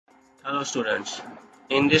Hello students,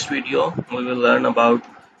 in this video we will learn about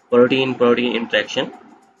protein-protein interaction.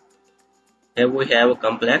 Here we have a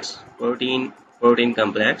complex, protein-protein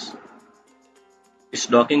complex. Its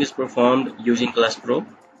docking is performed using ClusPro.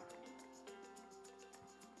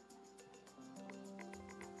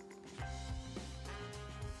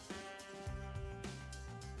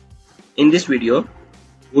 In this video,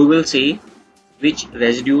 we will see which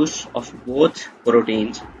residues of both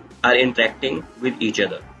proteins are interacting with each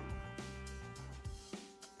other.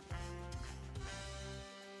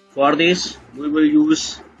 For this, we will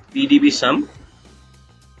use PDB-Sum.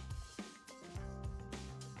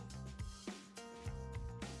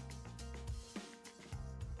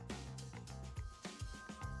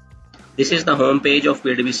 This is the home page of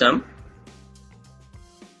PDB-Sum.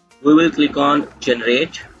 We will click on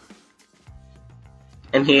Generate,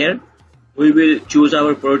 and here we will choose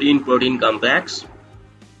our protein-protein complex.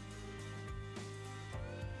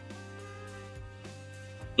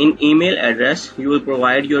 In email address, you will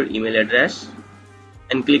provide your email address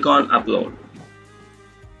and click on Upload.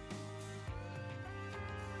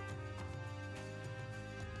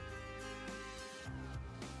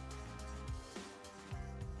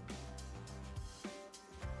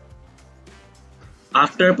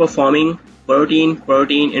 After performing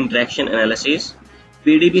protein-protein interaction analysis,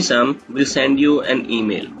 PDB-Sum will send you an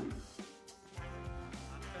email.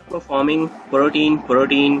 After performing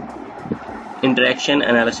protein-protein interaction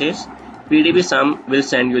analysis, PDB-Sum will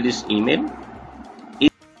send you this email.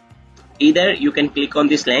 Either you can click on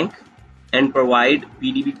this link and provide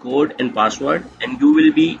PDB code and password and you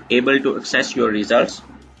will be able to access your results,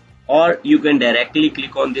 or you can directly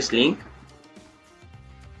click on this link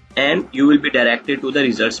and you will be directed to the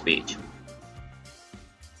results page.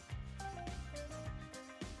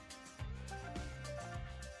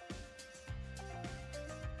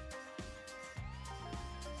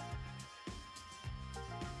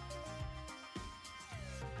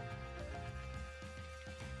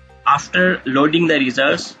 After loading the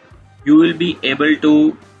results, you will be able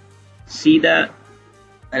to see the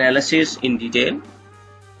analysis in detail.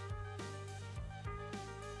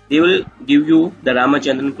 They will give you the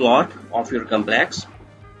Ramachandran plot of your complex.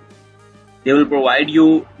 They will provide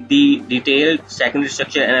you the detailed secondary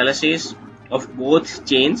structure analysis of both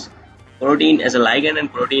chains, protein as a ligand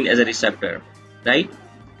and protein as a receptor, right?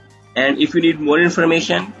 And if you need more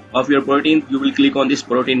information of your protein, you will click on this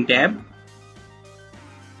protein tab.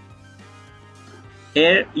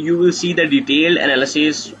 Here you will see the detailed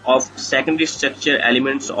analysis of secondary structure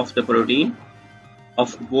elements of the protein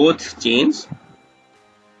of both chains.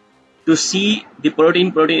 To see the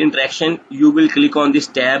protein-protein interaction, you will click on this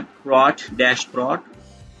tab Prot-Prot.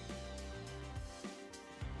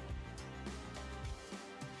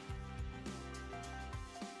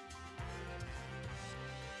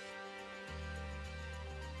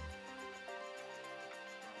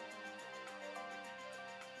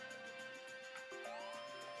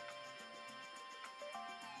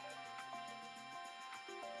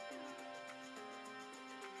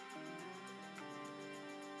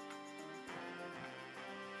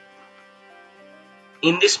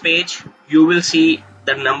 In this page, you will see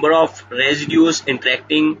the number of residues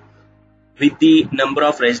interacting with the number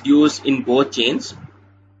of residues in both chains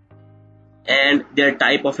and their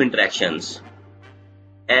type of interactions.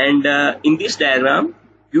 And in this diagram,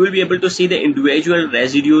 you will be able to see the individual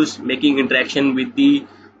residues making interaction with the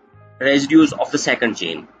residues of the second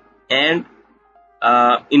chain. And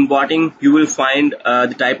in bottom, you will find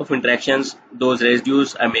the type of interactions those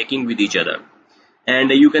residues are making with each other.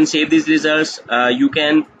 And you can save these results. You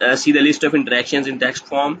can see the list of interactions in text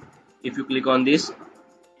form if you click on this,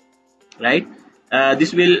 right?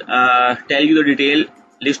 This will tell you the detailed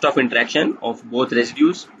list of interaction of both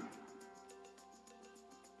residues.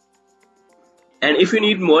 And if you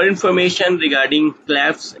need more information regarding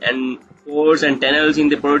clefts and pores and tunnels in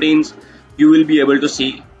the proteins, you will be able to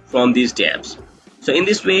see from these tabs. So in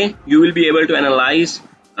this way, you will be able to analyze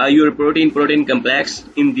your protein-protein complex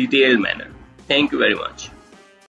in detailed manner. Thank you very much.